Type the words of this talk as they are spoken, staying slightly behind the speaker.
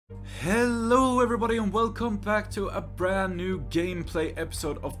Hello everybody and welcome back to a brand new gameplay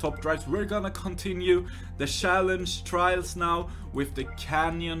episode of Top Drives. We're gonna continue the challenge trials now with the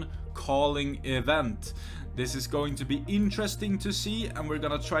Canyon Calling event. This is going to be interesting to see, and we're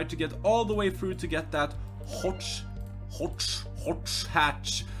gonna try to get all the way through to get that hot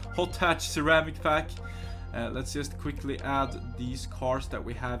hatch ceramic pack. Let's just quickly add these cars that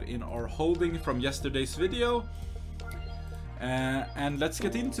we have in our holding from yesterday's video. And let's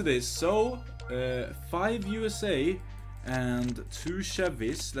get into this. So 5 USA and 2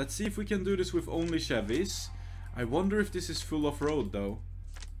 Chevys. Let's see if we can do this with only Chevys. I wonder if this is full off-road though.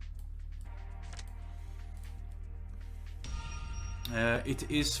 It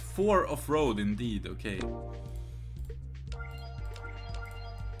is 4 off-road indeed. Okay.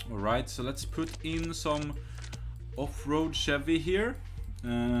 Alright, so let's put in some off-road Chevy here.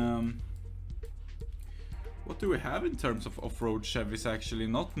 What do we have in terms of off-road Chevys actually?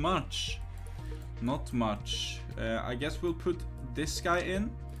 Not much. Not much. I guess we'll put this guy in.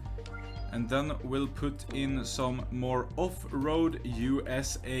 And then we'll put in some more off-road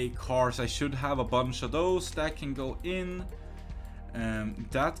USA cars. I should have a bunch of those. That can go in.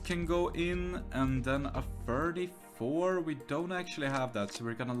 That can go in. And then a 34. We don't actually have that. So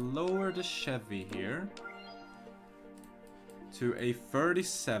we're gonna lower the Chevy here to a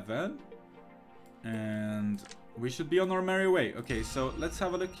 37. And we should be on our merry way. Okay, so let's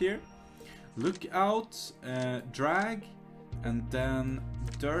have a look here. Lookout, drag, and then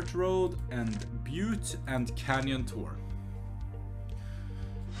dirt road, and butte, and canyon tour.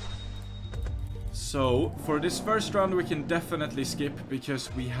 So for this first round we can definitely skip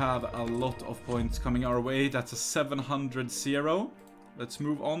because we have a lot of points coming our way. That's a 700-0. Let's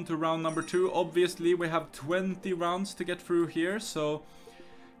move on to round number 2. Obviously we have 20 rounds to get through here, so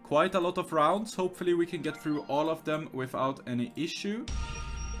quite a lot of rounds. Hopefully we can get through all of them without any issue.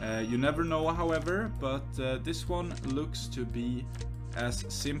 You never know, however, but this one looks to be as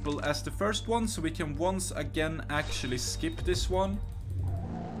simple as the first one, so we can once again actually skip this one.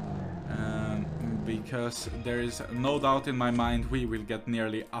 Because there is no doubt in my mind we will get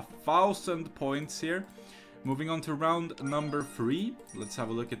nearly 1,000 points here. Moving on to round number 3. Let's have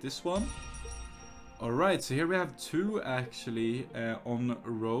a look at this one. Alright, so here we have 2 actually on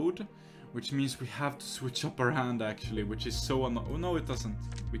road, which means we have to switch up our hand actually, which is so oh no, it doesn't.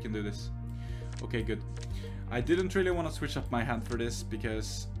 We can do this. Okay, good. I didn't really want to switch up my hand for this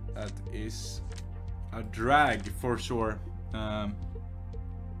because that is a drag for sure.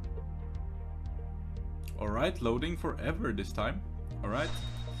 Alright, loading forever this time. Alright.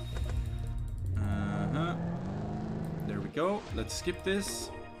 There we go. Let's skip this.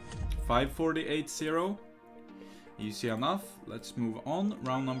 548-0. Easy enough. Let's move on.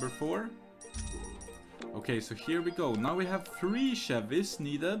 Round number 4. Okay, so here we go. Now we have 3 Chevys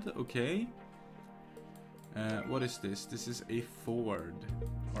needed. Okay. What is this? This is a Ford.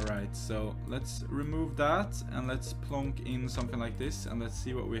 Alright, so let's remove that and let's plonk in something like this and let's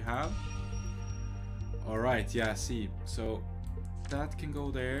see what we have. Alright, yeah, see. So that can go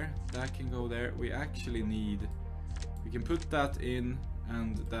there. That can go there. We actually need... We can put that in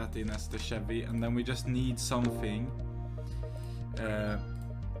and that in as the Chevy, and then we just need something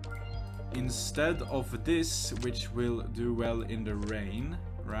instead of this, which will do well in the rain,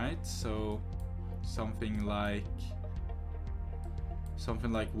 right? So something like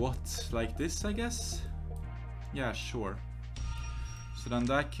what? Like this, I guess? Yeah, sure. So then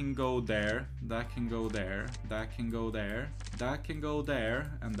that can go there, that can go there, that can go there, that can go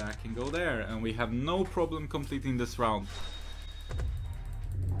there, and that can go there, and we have no problem completing this round.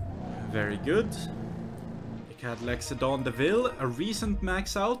 Very good. Cadillac Sedan DeVille, a recent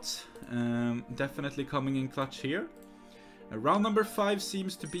max out. Definitely coming in clutch here. Round number 5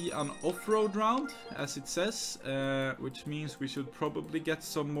 seems to be an off-road round, as it says, which means we should probably get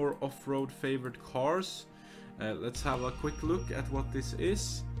some more off-road favored cars. Let's have a quick look at what this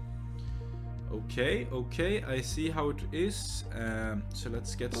is. Okay, I see how it is. So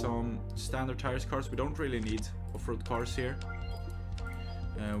let's get some standard tires cars. We don't really need off-road cars here.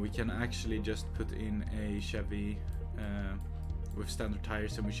 We can actually just put in a Chevy with standard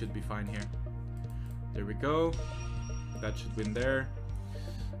tires and we should be fine here. There we go. That should win there.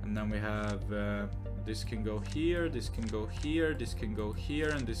 And then we have this can go here, this can go here, this can go here,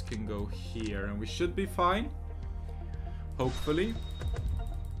 and this can go here, and we should be fine, hopefully.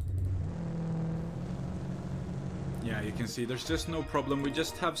 Yeah, you can see there's just no problem. We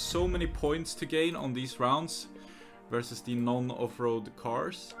just have so many points to gain on these rounds versus the non-off-road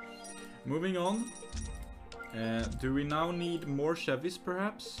cars. Moving on. Do we now need more Chevys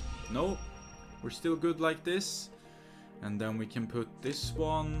perhaps? No, we're still good like this. And then we can put this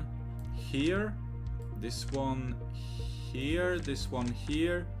one here, this one here, this one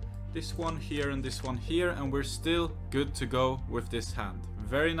here, this one here, and this one here, and we're still good to go with this hand.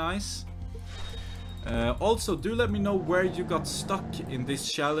 Very nice. Also, do let me know where you got stuck in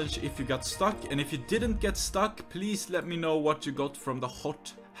this challenge, if you got stuck, and if you didn't get stuck, please let me know what you got from the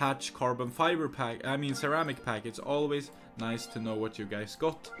hot hatch carbon fiber pack, ceramic pack. It's always nice to know what you guys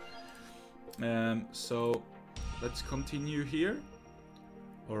got. So let's continue here.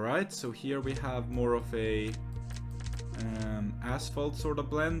 Alright, so here we have more of a asphalt sort of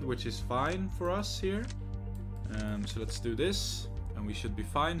blend, which is fine for us here. So let's do this, and we should be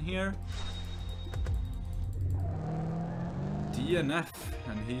fine here. DNF,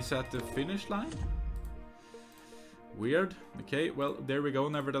 and he's at the finish line. Weird. Okay, well, there we go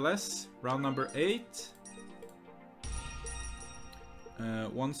nevertheless. Round number 8.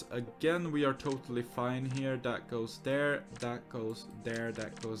 Once again, we are totally fine here. That goes there, that goes there,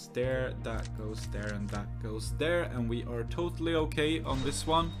 that goes there, that goes there, and that goes there. And we are totally okay on this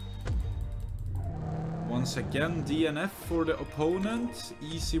one. Once again, DNF for the opponent.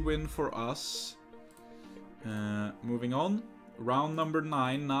 Easy win for us. Moving on. Round number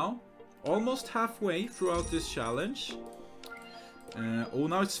 9 now. Almost halfway throughout this challenge. Oh,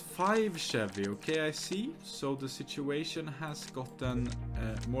 now it's 5 Chevy. Okay, I see. So the situation has gotten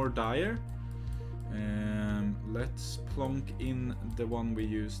more dire. Let's plonk in the one we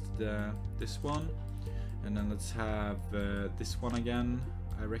used, this one. And then let's have this one again.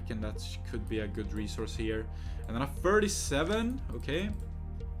 I reckon that could be a good resource here. And then a 37. Okay.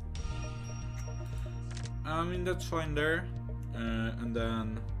 I mean, that's fine there. And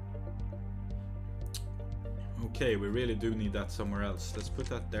then... Okay, we really do need that somewhere else. Let's put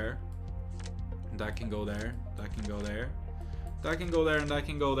that there. That can go there. That can go there. That can go there, and that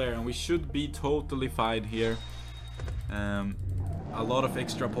can go there. And we should be totally fine here. A lot of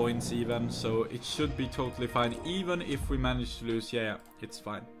extra points even. So it should be totally fine. Even if we manage to lose, yeah, it's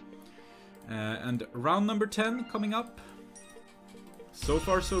fine. And round number 10 coming up. So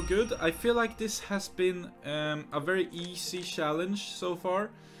far so good. I feel like this has been a very easy challenge so far.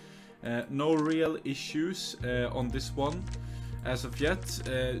 No real issues on this one as of yet.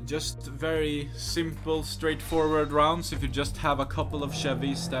 Just very simple, straightforward rounds. If you just have a couple of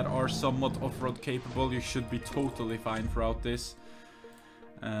Chevys that are somewhat off-road capable, you should be totally fine throughout this.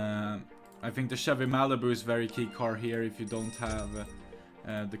 I think the Chevy Malibu is very key car here if you don't have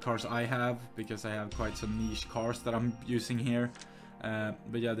the cars I have, because I have quite some niche cars that I'm using here.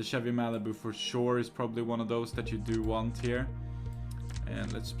 But yeah, the Chevy Malibu for sure is probably one of those that you do want here.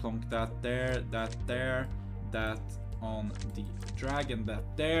 And let's plonk that there, that on the dragon, that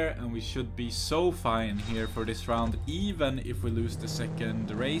there, and we should be so fine here for this round. Even if we lose the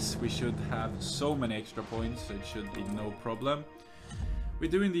second race, we should have so many extra points, so it should be no problem. We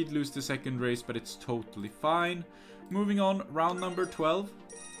do indeed lose the second race, but it's totally fine. Moving on, round number 12.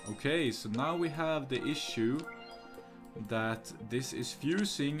 Okay, so now we have the issue that this is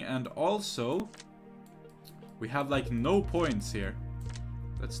fusing, and also we have like no points here.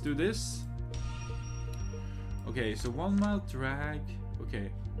 Let's do this. Okay, so 1 mile drag.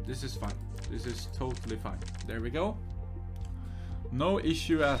 Okay, this is fine. This is totally fine. There we go. No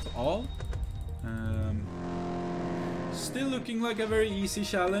issue at all. Still looking like a very easy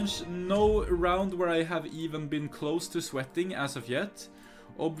challenge. No round where I have even been close to sweating as of yet.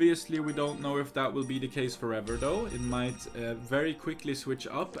 Obviously, we don't know if that will be the case forever though. It might very quickly switch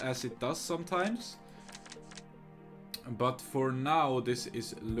up, as it does sometimes. But for now, this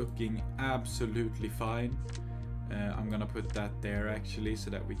is looking absolutely fine. I'm gonna put that there actually, so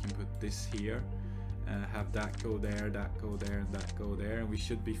that we can put this here. Have that go there, that go there, and that go there, and we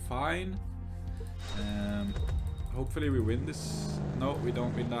should be fine. Hopefully we win this. No, we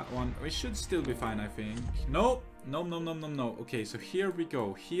don't win that one. We should still be fine, I think. No, no, no, no, no, no. Okay, so here we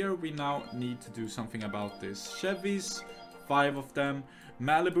go. Here we now need to do something about this. Chevys, 5 of them.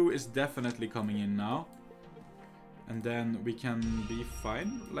 Malibu is definitely coming in now. And then we can be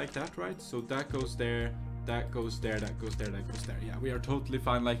fine like that, right? So that goes there, that goes there, that goes there, that goes there. Yeah, we are totally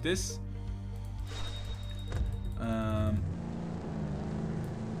fine like this.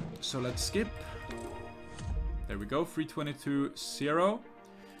 So let's skip. There we go, 322.0.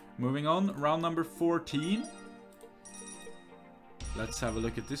 Moving on, round number 14. Let's have a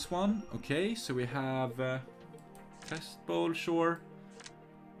look at this one. Okay, so we have test bowl, sure.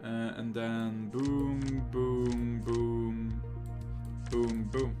 And then boom, boom, boom, boom,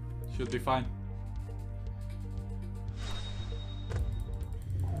 boom. Should be fine.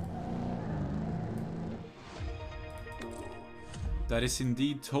 That is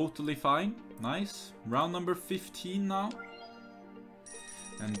indeed totally fine. Nice. Round number 15 now.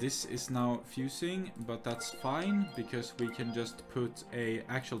 And this is now fusing, but that's fine, because we can just put a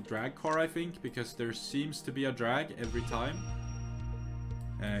actual drag car, I think, because there seems to be a drag every time.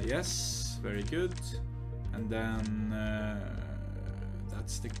 Yes, very good. And then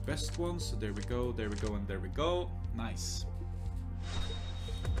that's the best one, so there we go, and there we go. Nice.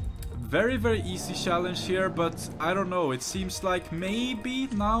 Very, very easy challenge here, but I don't know, it seems like maybe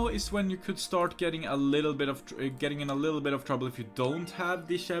now is when you could start getting a little bit of in a little bit of trouble if you don't have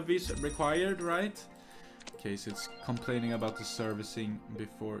the Chevys required, right? Okay, so it's complaining about the servicing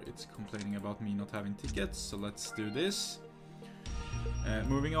before it's complaining about me not having tickets, so let's do this.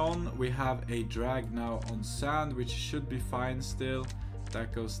 Moving on, we have a drag now on sand, which should be fine still.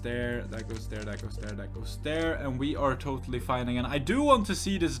 That goes there, that goes there, that goes there, that goes there, and we are totally fine again. I do want to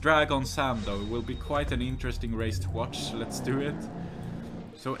see this drag on sand though. It will be quite an interesting race to watch. Let's do it.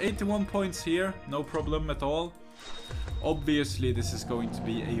 So 81 points here, no problem at all. Obviously this is going to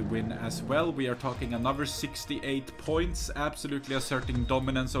be a win as well. We are talking another 68 points, absolutely asserting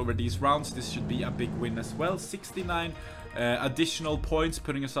dominance over these rounds. This should be a big win as well. 69 additional points,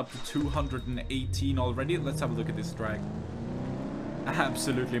 putting us up to 218 already. Let's have a look at this drag.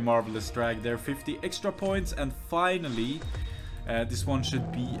 Absolutely marvelous drag there. 50 extra points, and finally this one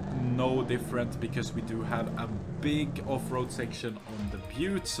should be no different because we do have a big off-road section on the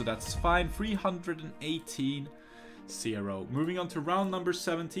butte, so that's fine. 318 0. Moving on to round number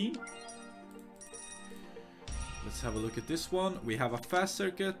 17. Let's have a look at this one. We have a fast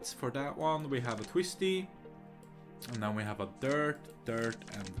circuit for that one. We have a twisty, and then we have a dirt,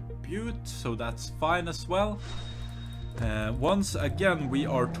 and butte, so that's fine as well. Once again, we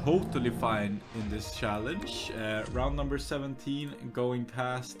are totally fine in this challenge. Round number 17 going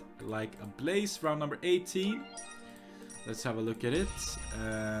past like a blaze. Round number 18. Let's have a look at it.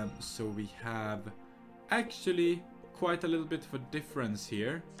 So we have actually quite a little bit of a difference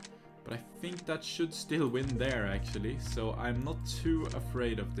here, but I think that should still win there actually. So I'm not too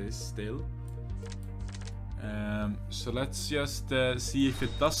afraid of this still. So let's just see if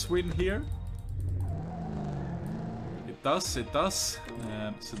it does win here. It does.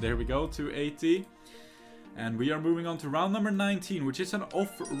 So there we go, 280. And we are moving on to round number 19, which is an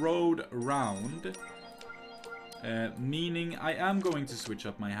off-road round. Meaning I am going to switch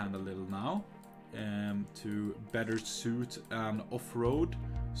up my hand a little now to better suit an off-road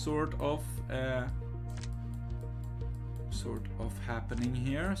sort of happening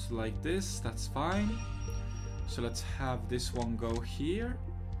here. So like this, that's fine. So let's have this one go here.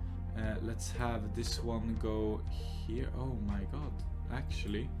 Let's have this one go here. Oh my god,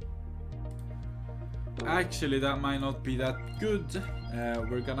 actually that might not be that good.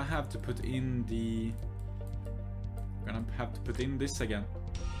 We're gonna have to put in this again,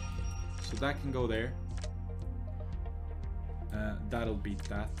 so that can go there. That'll beat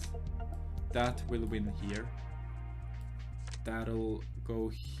that will win here. That'll go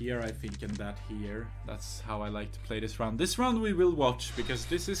here, I think, and that here. That's how I like to play this round. This round we will watch, because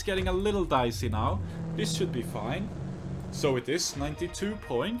this is getting a little dicey now. This should be fine. So it is 92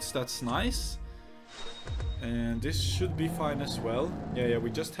 points. That's nice. And this should be fine as well. Yeah, we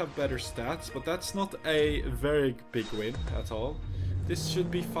just have better stats, but that's not a very big win at all. This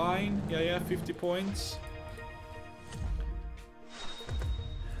should be fine. Yeah, 50 points.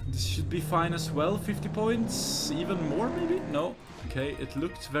 This should be fine as well. 50 points, even more maybe? No. Okay, it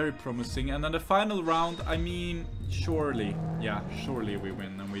looked very promising. And then the final round, I mean, surely. Yeah, surely we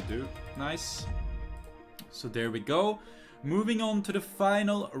win, and we do. Nice. So there we go. Moving on to the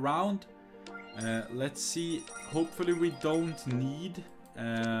final round. Let's see. Hopefully we don't need...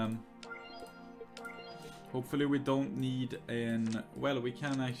 hopefully we don't need an... Well, we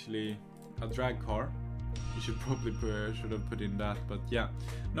can actually... A drag car. We should probably should have put in that, but yeah.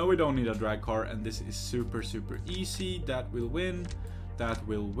 No, we don't need a drag car, and this is super easy. That will win. That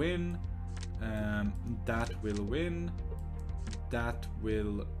will win. That will win. That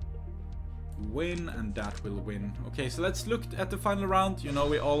will win, and that will win. Okay, so let's look at the final round. You know,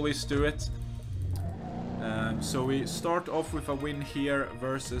 we always do it. So we start off with a win here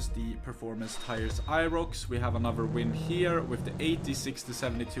versus the Performance Tires Irox. We have another win here with the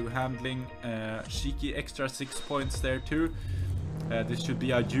 86-72 handling. Cheeky extra 6 points there too. This should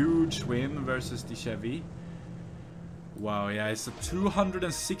be a huge win versus the Chevy. Wow, yeah, it's a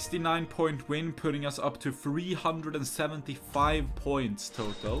 269 point win, putting us up to 375 points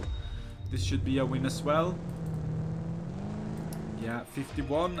total. This should be a win as well. Yeah,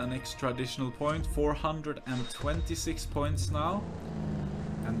 51, an extra additional point, 426 points now.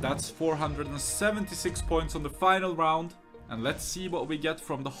 And that's 476 points on the final round. And let's see what we get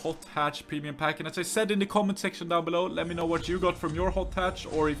from the Hot Hatch Premium Pack. And as I said in the comment section down below, let me know what you got from your Hot Hatch,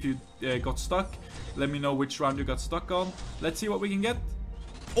 or if you got stuck. Let me know which round you got stuck on. Let's see what we can get.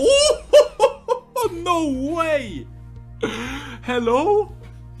 Oh, no way! Hello?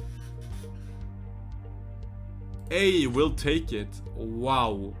 Hey, we'll take it.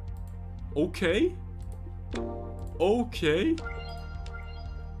 Wow. Okay. Okay.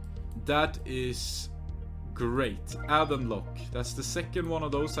 That is great. Add and lock. That's the second one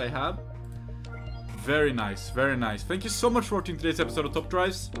of those I have. Very nice, very nice. Thank you so much for watching today's episode of Top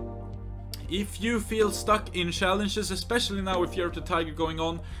Drives. If you feel stuck in challenges, especially now with Year of the Tiger going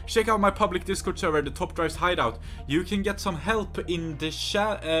on, check out my public Discord server, the Top Drives Hideout. You can get some help in the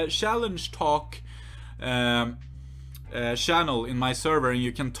challenge talk channel in my server, and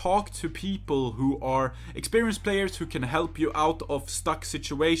you can talk to people who are experienced players who can help you out of stuck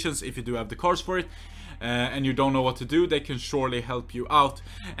situations. If you do have the cards for it and you don't know what to do, they can surely help you out.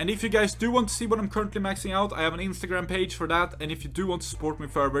 And if you guys do want to see what I'm currently maxing out, I have an Instagram page for that. And if you do want to support me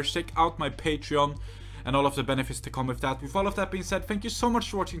further, check out my Patreon and all of the benefits to come with that. With all of that being said, thank you so much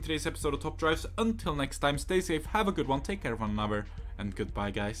for watching today's episode of Top Drives. Until next time, stay safe, have a good one, take care of one another, and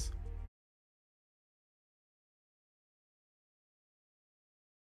goodbye, guys.